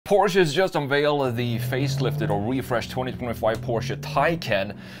Porsche has just unveiled the facelifted or refreshed 2025 Porsche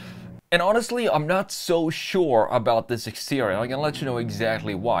Taycan. And honestly, I'm not so sure about this exterior. I can let you know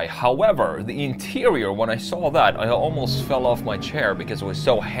exactly why. However, the interior, when I saw that, I almost fell off my chair because I was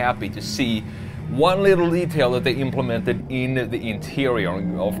so happy to see one little detail that they implemented in the interior.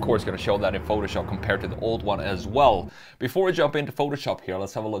 I'm of course going to show that in Photoshop compared to the old one as well. Before we jump into Photoshop here,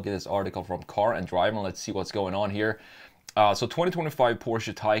 let's have a look at this article from Car and Drive and let's see what's going on here. So 2025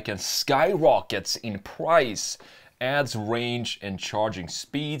 Porsche Taycan skyrockets in price, adds range and charging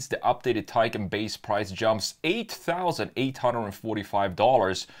speeds. The updated Taycan base price jumps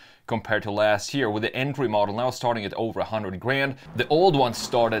 $8,845 compared to last year, with the entry model now starting at over 100 grand. The old one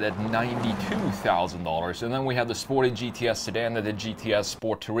started at $92,000. And then we have the sporty GTS sedan and the GTS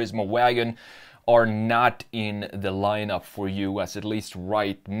Sport Turismo wagon are not in the lineup for US, at least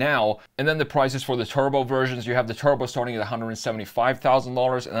right now. And then the prices for the turbo versions, you have the turbo starting at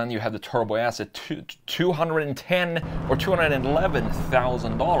 $175,000, and then you have the Turbo S at $210,000 or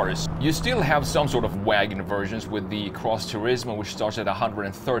 $211,000. You still have some sort of wagon versions with the Cross Turismo, which starts at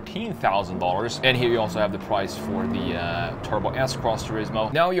 $113,000. And here you also have the price for the Turbo S Cross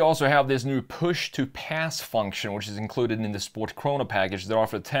Turismo. Now you also have this new push to pass function, which is included in the Sport Chrono package that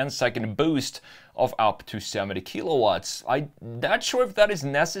offers a 10-second boost of up to 70 kilowatts. I'm not sure if that is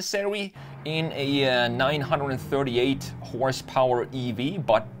necessary in a 938 horsepower EV,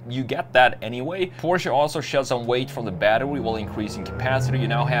 but you get that anyway. Porsche also shed some weight from the battery while increasing capacity. You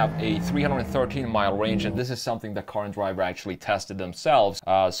now have a 313-mile range, and this is something that Car and Drive actually tested themselves.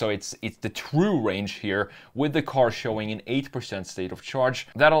 So it's the true range here, with the car showing an 8% state of charge.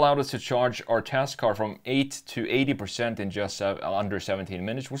 That allowed us to charge our test car from 8 to 80% in just under 17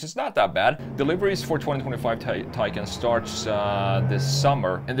 minutes, which is not that bad. Deliveries for 2025 Taycan starts this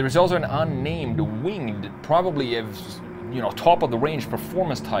summer, and there is also an unnamed winged, probably top of the range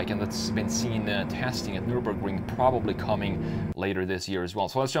performance Taycan that's been seen testing at Nürburgring, probably coming later this year as well.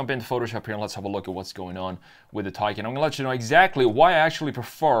 So let's jump into Photoshop here and let's have a look at what's going on with the Taycan. I'm going to let you know exactly why I actually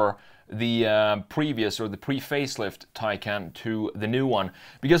prefer the previous or the pre-facelift Taycan to the new one.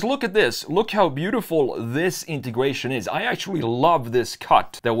 Because look at this, look how beautiful this integration is. I actually love this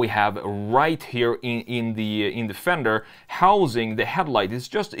cut that we have right here in the fender housing the headlight. It's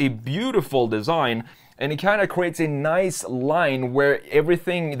just a beautiful design, and it kind of creates a nice line where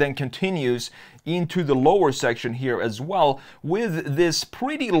everything then continues into the lower section here as well, with this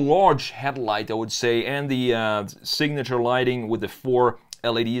pretty large headlight, I would say, and the signature lighting with the 4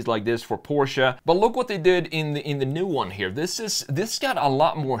 LEDs like this for Porsche. But look what they did in the new one here. This got a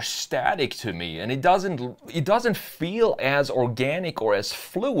lot more static to me, and it doesn't feel as organic or as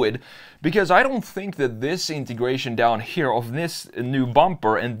fluid, because I don't think that this integration down here of this new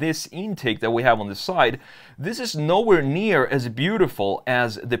bumper and this intake that we have on the side, this is nowhere near as beautiful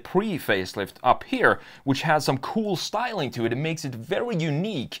as the pre-facelift up here, which has some cool styling to it. It makes it very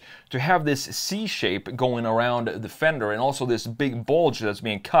unique to have this C shape going around the fender, and also this big bulge that's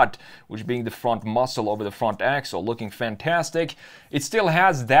being cut, which being the front muscle over the front axle, looking fantastic. It still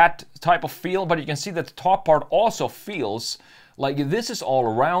has that type of feel, but you can see that the top part also feels like this is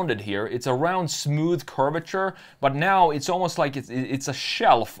all rounded here. It's a round, smooth curvature, but now it's almost like it's a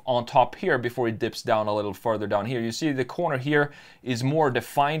shelf on top here before it dips down a little further down here. You see the corner here is more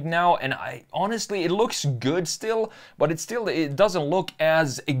defined now, and honestly, it looks good still, but it doesn't look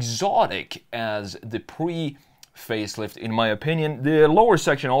as exotic as the pre-facelift, in my opinion. The lower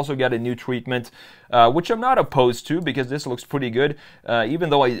section also got a new treatment, which I'm not opposed to, because this looks pretty good, even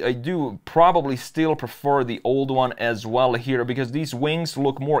though I do probably still prefer the old one as well here, because these wings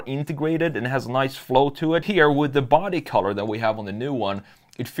look more integrated and has a nice flow to it. Here, with the body color that we have on the new one,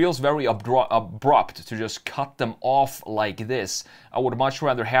 it feels very abrupt to just cut them off like this. I would much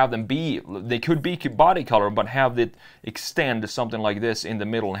rather have them they could be body color, but have it extend to something like this in the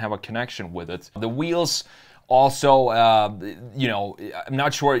middle and have a connection with it. The wheels also, I'm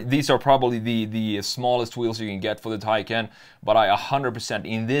not sure, these are probably the smallest wheels you can get for the Taycan, but I 100%,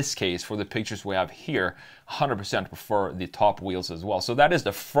 in this case, for the pictures we have here, 100% prefer the top wheels as well. So that is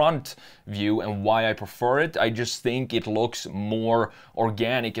the front view and why I prefer it. I just think it looks more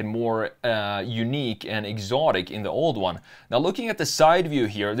organic and more unique and exotic in the old one. Now looking at the side view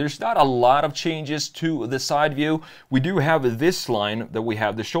here, there's not a lot of changes to the side view. We do have this line that we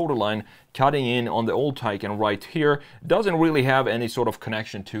have, the shoulder line, cutting in on the old Taycan right here. Doesn't really have any sort of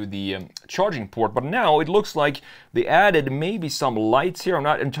connection to the charging port, but now it looks like they added maybe some lights here. I'm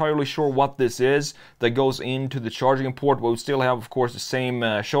not entirely sure what this is that goes into the charging port, but we still have, of course, the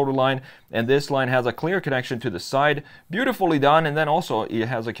same shoulder line, and this line has a clear connection to the side, beautifully done, and then also it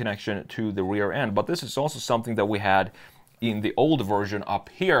has a connection to the rear end. But this is also something that we had in the old version up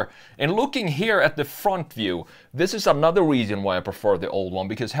here. And looking here at the front view, this is another reason why I prefer the old one,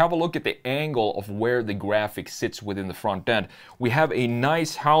 because have a look at the angle of where the graphic sits within the front end. We have a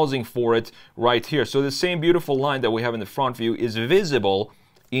nice housing for it right here. So the same beautiful line that we have in the front view is visible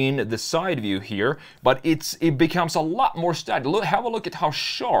in the side view here, but it becomes a lot more static. Look, have a look at how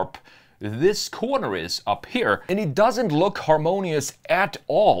sharp this corner is up here, and it doesn't look harmonious at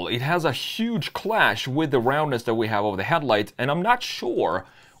all. It has a huge clash with the roundness that we have over the headlight, and I'm not sure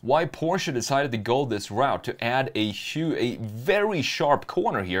why Porsche decided to go this route to add a very sharp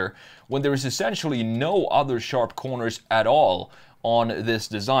corner here when there is essentially no other sharp corners at all on this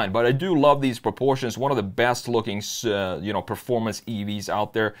design. But I do love these proportions. One of the best looking performance EVs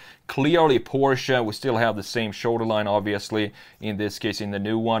out there. Clearly Porsche. We still have the same shoulder line, obviously, in this case in the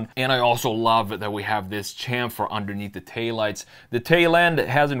new one. And I also love that we have this chamfer underneath the taillights. The tail end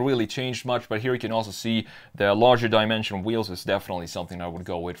hasn't really changed much, but here you can also see the larger dimension wheels is definitely something I would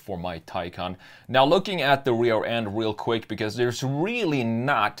go with for my Taycan. Now looking at the rear end real quick, because there's really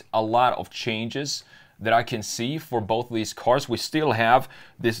not a lot of changes that I can see for both of these cars. We still have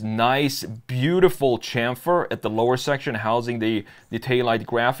this nice, beautiful chamfer at the lower section housing the taillight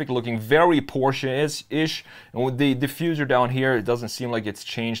graphic, looking very Porsche-ish. And with the diffuser down here, it doesn't seem like it's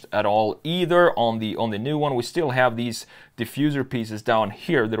changed at all either. On the new one, we still have these diffuser pieces down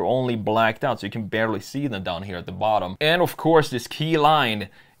here that are only blacked out, so you can barely see them down here at the bottom. And of course, this key line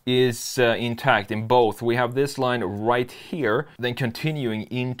is intact in both. We have this line right here, then continuing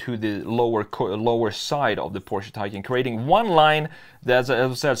into the lower side of the Porsche Taycan, creating one line that's,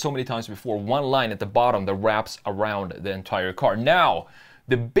 as I've said so many times before, one line at the bottom that wraps around the entire car. Now,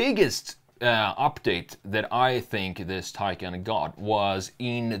 the biggest update that I think this Taycan got was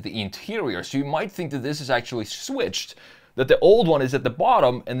in the interior. So you might think that this is actually switched, that the old one is at the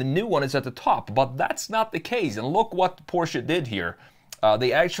bottom and the new one is at the top, but that's not the case. And look what Porsche did here.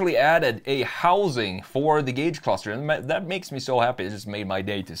 They actually added a housing for the gauge cluster, and that makes me so happy. It just made my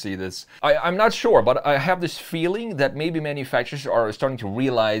day to see this. I'm not sure, but I have this feeling that maybe manufacturers are starting to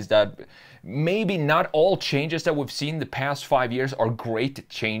realize that maybe not all changes that we've seen the past 5 years are great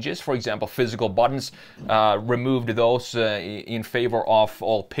changes. For example, physical buttons, removed those in favor of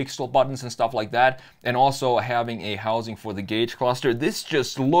all pixel buttons and stuff like that, and also having a housing for the gauge cluster. This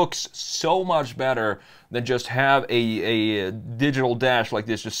just looks so much better than just have a digital dash like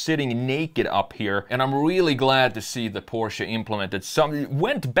this just sitting naked up here. And I'm really glad to see the Porsche implemented something.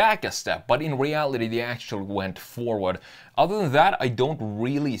 Went back a step, but in reality they actually went forward. Other than that, I don't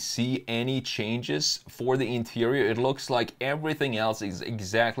really see any changes for the interior. It looks like everything else is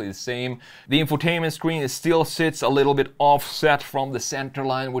exactly the same. The infotainment screen still sits a little bit offset from the center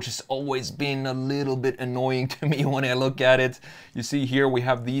line, which has always been a little bit annoying to me when I look at it. You see here we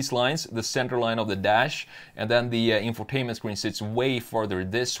have these lines, the center line of the dash, and then the infotainment screen sits way further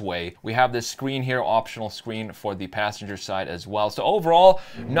this way. We have this screen here, optional screen for the passenger side as well. So overall,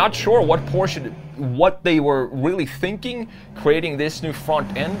 not sure what Porsche, what they were really thinking creating this new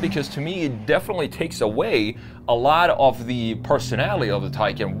front end, because to me it definitely takes away a lot of the personality of the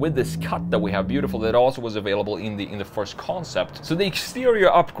Taycan with this cut that we have, beautiful, that also was available in the first concept. So the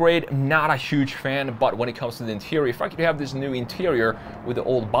exterior upgrade, not a huge fan, but when it comes to the interior, if I could have this new interior with the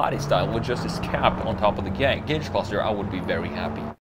old body style with just this cap on top of the gauge cluster, I would be very happy.